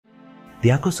The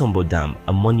Akosombo Dam,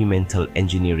 a monumental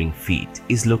engineering feat,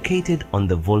 is located on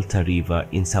the Volta River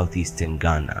in southeastern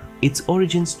Ghana. Its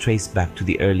origins trace back to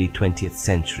the early 20th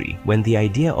century, when the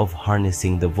idea of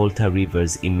harnessing the Volta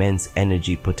River's immense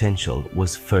energy potential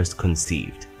was first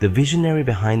conceived. The visionary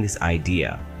behind this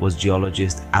idea was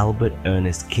geologist Albert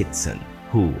Ernest Kitson,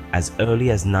 who, as early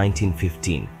as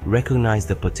 1915, recognized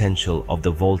the potential of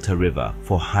the Volta River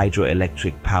for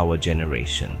hydroelectric power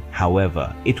generation.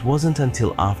 However, it wasn't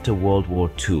until after World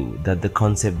War II that the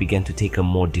concept began to take a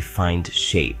more defined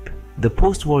shape. The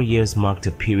post-war years marked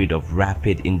a period of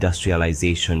rapid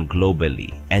industrialization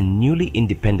globally, and newly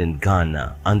independent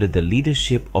Ghana, under the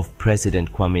leadership of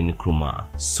President Kwame Nkrumah,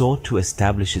 sought to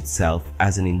establish itself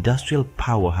as an industrial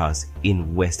powerhouse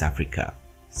in West Africa.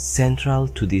 Central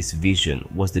to this vision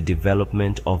was the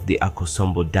development of the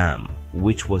Akosombo Dam,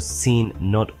 which was seen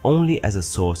not only as a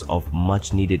source of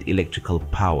much-needed electrical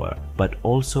power, but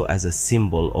also as a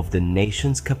symbol of the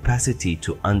nation's capacity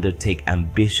to undertake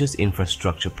ambitious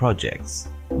infrastructure projects.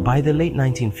 By the late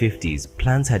 1950s,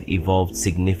 plans had evolved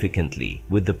significantly,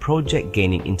 with the project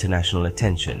gaining international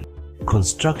attention.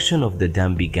 Construction of the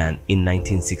dam began in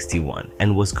 1961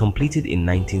 and was completed in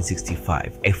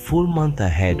 1965, a full month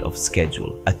ahead of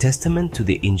schedule, a testament to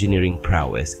the engineering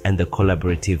prowess and the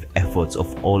collaborative efforts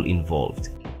of all involved.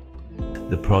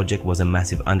 The project was a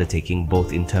massive undertaking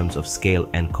both in terms of scale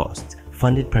and cost.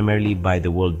 Funded primarily by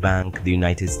the World Bank, the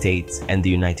United States, and the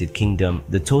United Kingdom,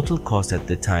 the total cost at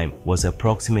the time was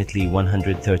approximately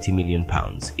 £130 million,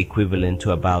 equivalent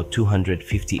to about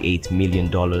 $258 million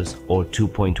or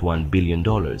 $2.1 billion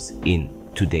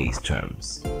in today's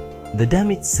terms. The dam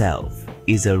itself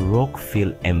is a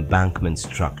rock-fill embankment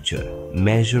structure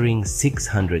measuring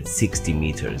 660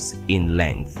 meters in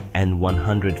length and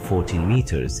 114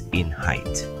 meters in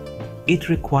height. It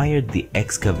required the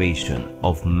excavation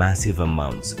of massive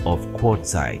amounts of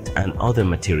quartzite and other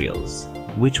materials,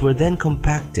 which were then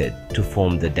compacted to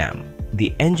form the dam.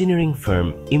 The engineering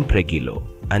firm Impregilo,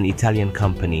 an Italian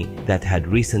company that had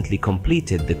recently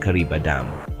completed the Kariba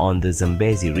Dam on the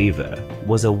Zambezi River,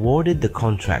 was awarded the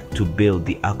contract to build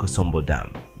the Akosombo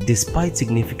Dam. Despite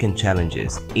significant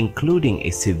challenges, including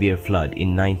a severe flood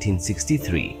in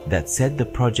 1963 that set the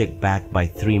project back by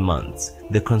 3 months,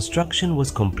 the construction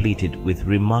was completed with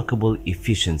remarkable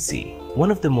efficiency. One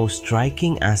of the most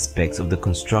striking aspects of the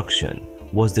construction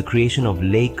was the creation of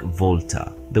Lake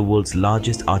Volta, the world's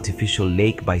largest artificial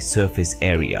lake by surface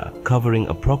area, covering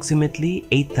approximately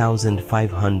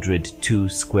 8,502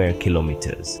 square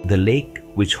kilometers. The lake,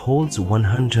 which holds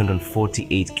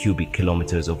 148 cubic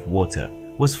kilometers of water,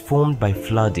 was formed by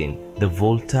flooding the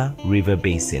Volta River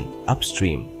basin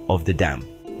upstream of the dam.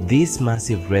 This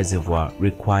massive reservoir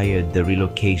required the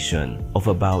relocation of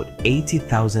about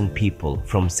 80,000 people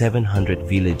from 700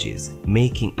 villages,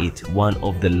 making it one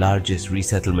of the largest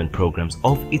resettlement programs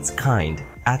of its kind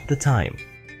at the time.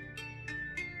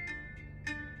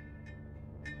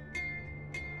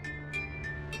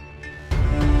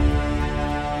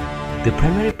 The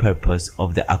primary purpose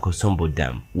of the Akosombo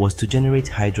Dam was to generate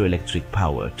hydroelectric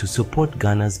power to support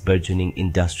Ghana's burgeoning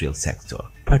industrial sector,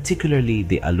 particularly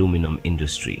the aluminum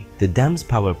industry. The dam's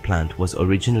power plant was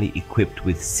originally equipped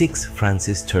with 6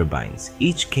 Francis turbines,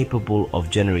 each capable of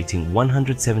generating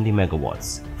 170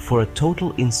 megawatts, for a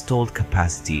total installed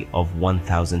capacity of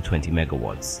 1,020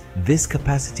 megawatts. This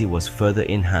capacity was further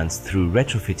enhanced through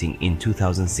retrofitting in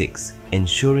 2006,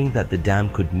 ensuring that the dam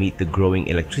could meet the growing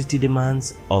electricity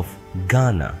demands of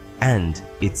Ghana and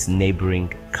its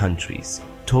neighboring countries,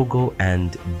 Togo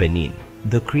and Benin.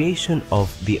 The creation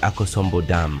of the Akosombo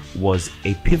Dam was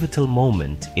a pivotal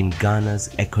moment in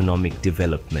Ghana's economic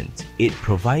development. It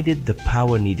provided the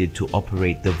power needed to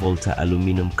operate the Volta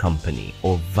Aluminium Company,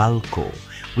 or VALCO,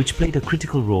 which played a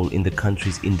critical role in the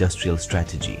country's industrial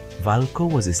strategy. VALCO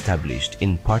was established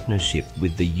in partnership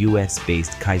with the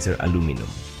US-based Kaiser Aluminum,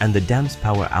 and the dam's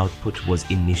power output was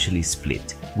initially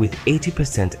split, with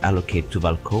 80% allocated to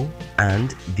VALCO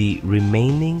and the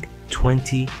remaining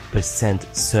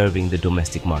 20% serving the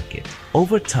domestic market.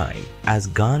 Over time, as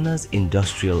Ghana's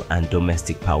industrial and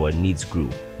domestic power needs grew,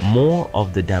 more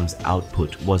of the dam's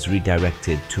output was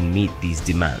redirected to meet these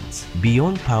demands.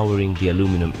 Beyond powering the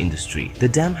aluminum industry, the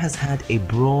dam has had a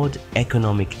broad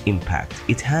economic impact.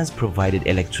 It has provided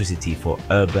electricity for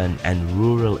urban and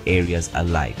rural areas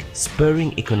alike,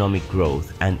 spurring economic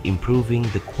growth and improving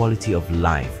the quality of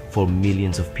life for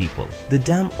millions of people. The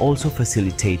dam also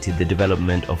facilitated the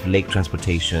development of lake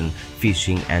transportation,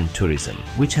 fishing, and tourism,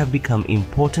 which have become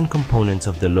important components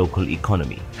of the local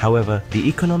economy. However, the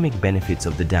economic benefits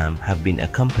of the dam have been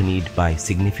accompanied by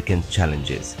significant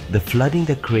challenges. The flooding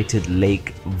that created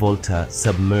Lake Volta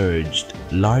submerged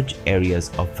large areas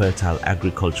of fertile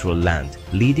agricultural land,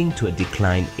 leading to a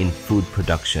decline in food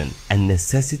production and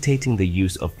necessitating the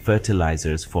use of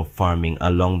fertilizers for farming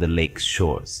along the lake's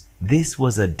shores. This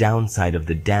was a downside of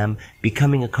the dam,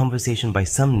 becoming a conversation by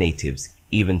some natives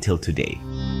even till today.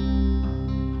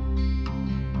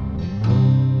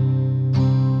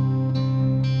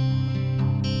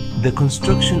 The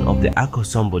construction of the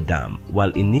Akosombo Dam, while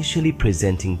initially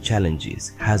presenting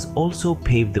challenges, has also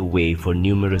paved the way for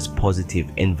numerous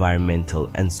positive environmental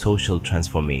and social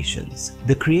transformations.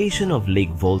 The creation of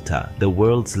Lake Volta, the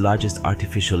world's largest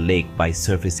artificial lake by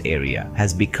surface area,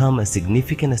 has become a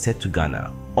significant asset to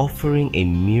Ghana, offering a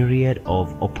myriad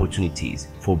of opportunities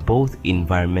for both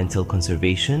environmental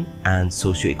conservation and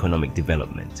socio-economic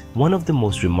development. One of the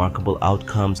most remarkable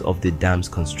outcomes of the dam's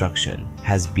construction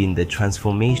has been the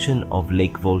transformation of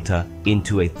Lake Volta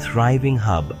into a thriving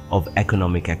hub of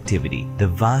economic activity. The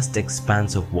vast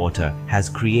expanse of water has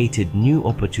created new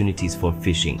opportunities for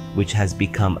fishing, which has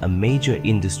become a major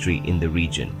industry in the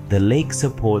region. The lake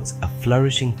supports a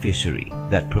flourishing fishery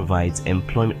that provides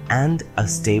employment and a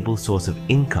stable source of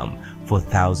income for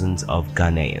thousands of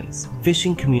Ghanaians.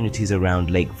 Fishing communities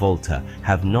around Lake Volta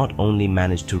have not only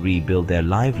managed to rebuild their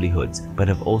livelihoods, but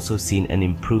have also seen an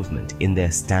improvement in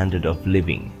their standard of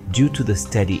living due to the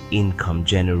steady income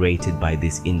generated by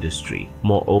this industry.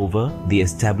 Moreover, the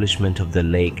establishment of the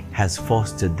lake has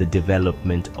fostered the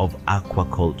development of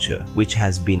aquaculture, which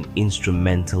has been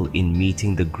instrumental in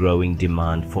meeting the growing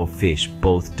demand for fish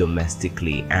both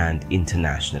domestically and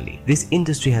internationally. This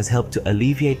industry has helped to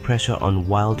alleviate pressure on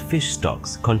wild fish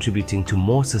stocks, contributing to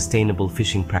more sustainable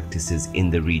fishing practices in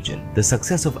the region. The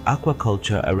success of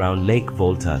aquaculture around Lake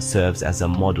Volta serves as a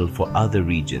model for other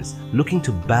regions looking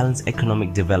to balance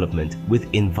economic development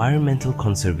with environmental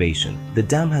conservation. The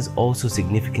dam has also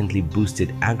significantly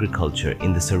boosted agriculture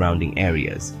in the surrounding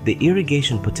areas. The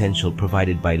irrigation potential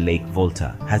provided by Lake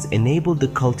Volta has enabled the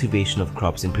cultivation of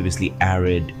crops in previously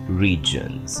arid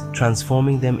regions,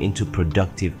 transforming them into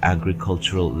productive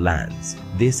agricultural lands.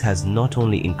 This has not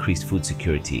only increased food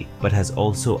security, but has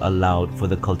also allowed for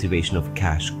the cultivation of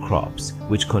cash crops,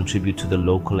 which contribute to the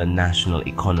local and national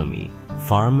economy.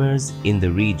 Farmers in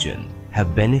the region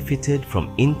have benefited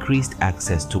from increased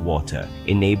access to water,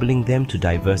 enabling them to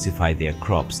diversify their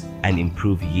crops and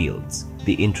improve yields.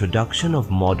 The introduction of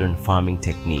modern farming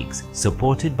techniques,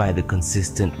 supported by the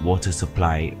consistent water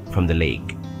supply from the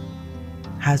lake,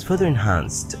 has further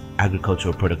enhanced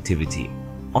agricultural productivity.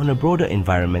 On a broader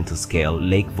environmental scale,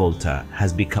 Lake Volta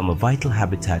has become a vital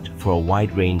habitat for a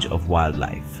wide range of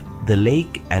wildlife. The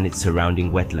lake and its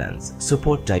surrounding wetlands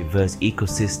support diverse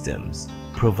ecosystems,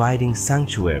 providing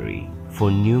sanctuary for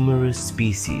numerous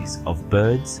species of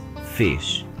birds,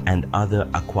 fish, and other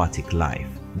aquatic life.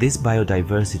 This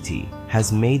biodiversity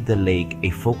has made the lake a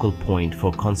focal point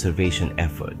for conservation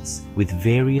efforts, with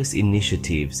various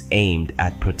initiatives aimed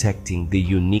at protecting the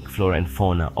unique flora and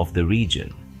fauna of the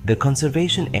region. The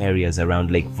conservation areas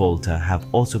around Lake Volta have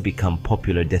also become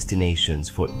popular destinations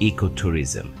for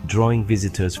ecotourism, drawing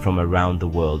visitors from around the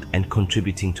world and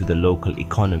contributing to the local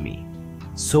economy.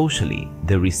 Socially,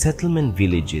 the resettlement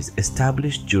villages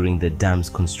established during the dam's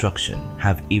construction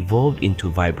have evolved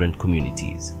into vibrant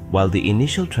communities. While the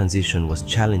initial transition was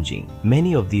challenging,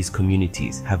 many of these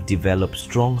communities have developed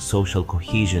strong social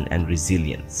cohesion and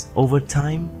resilience. Over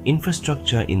time,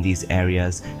 infrastructure in these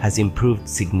areas has improved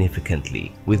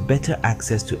significantly, with better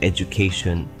access to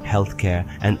education, healthcare,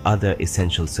 and other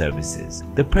essential services.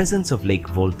 The presence of Lake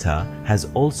Volta has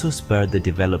also spurred the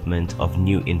development of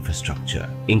new infrastructure,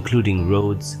 including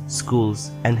roads,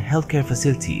 schools, and healthcare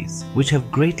facilities, which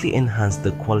have greatly enhanced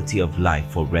the quality of life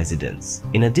for residents.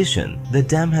 In addition, the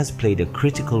dam has played a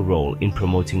critical role in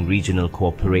promoting regional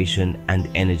cooperation and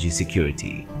energy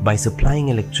security. By supplying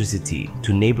electricity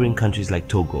to neighboring countries like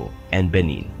Togo and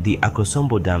Benin, the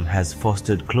Akosombo Dam has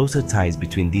fostered closer ties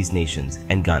between these nations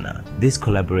and Ghana. This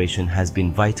collaboration has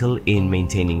been vital in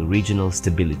maintaining regional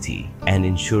stability and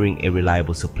ensuring a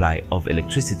reliable supply of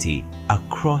electricity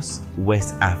across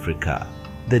West Africa.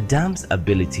 The dam's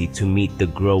ability to meet the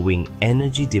growing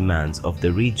energy demands of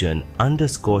the region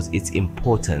underscores its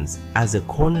importance as a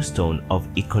cornerstone of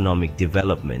economic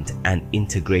development and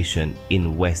integration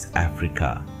in West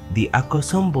Africa. The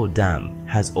Akosombo Dam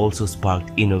has also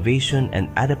sparked innovation and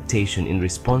adaptation in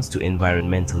response to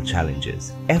environmental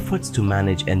challenges. Efforts to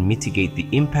manage and mitigate the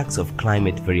impacts of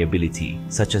climate variability,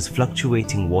 such as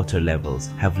fluctuating water levels,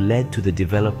 have led to the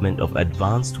development of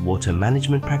advanced water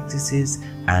management practices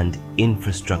and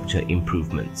infrastructure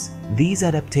improvements. These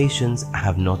adaptations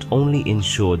have not only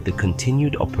ensured the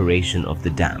continued operation of the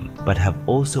dam, but have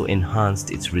also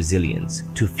enhanced its resilience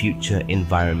to future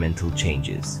environmental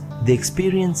changes. The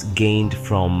experience gained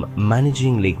from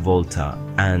managing Lake Volta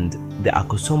and the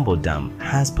Akosombo Dam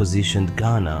has positioned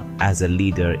Ghana as a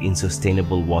leader in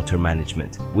sustainable water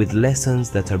management, with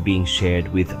lessons that are being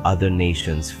shared with other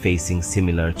nations facing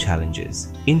similar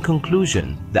challenges. In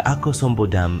conclusion, the Akosombo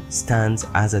Dam stands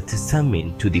as a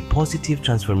testament to the positive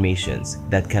transformations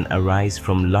that can arise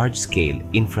from large-scale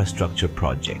infrastructure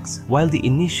projects. While the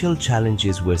initial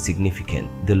challenges were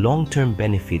significant, the long-term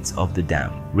benefits of the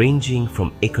dam, ranging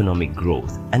from economic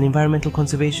growth and environmental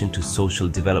conservation to social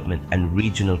development and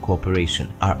regional cooperation,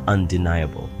 are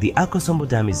undeniable. The Akosombo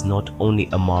Dam is not only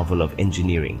a marvel of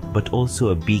engineering, but also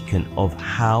a beacon of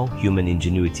how human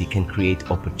ingenuity can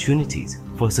create opportunities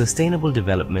for sustainable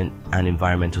development and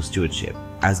environmental stewardship.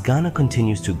 As Ghana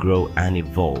continues to grow and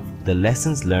evolve, the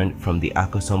lessons learned from the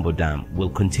Akosombo Dam will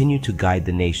continue to guide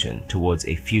the nation towards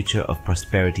a future of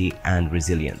prosperity and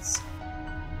resilience.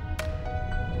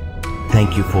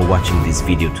 Thank you for watching this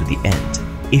video to the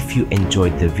end. If you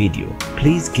enjoyed the video,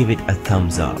 please give it a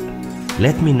thumbs up.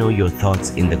 Let me know your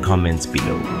thoughts in the comments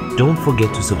below. Don't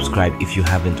forget to subscribe if you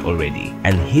haven't already,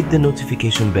 and hit the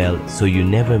notification bell so you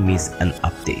never miss an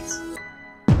update.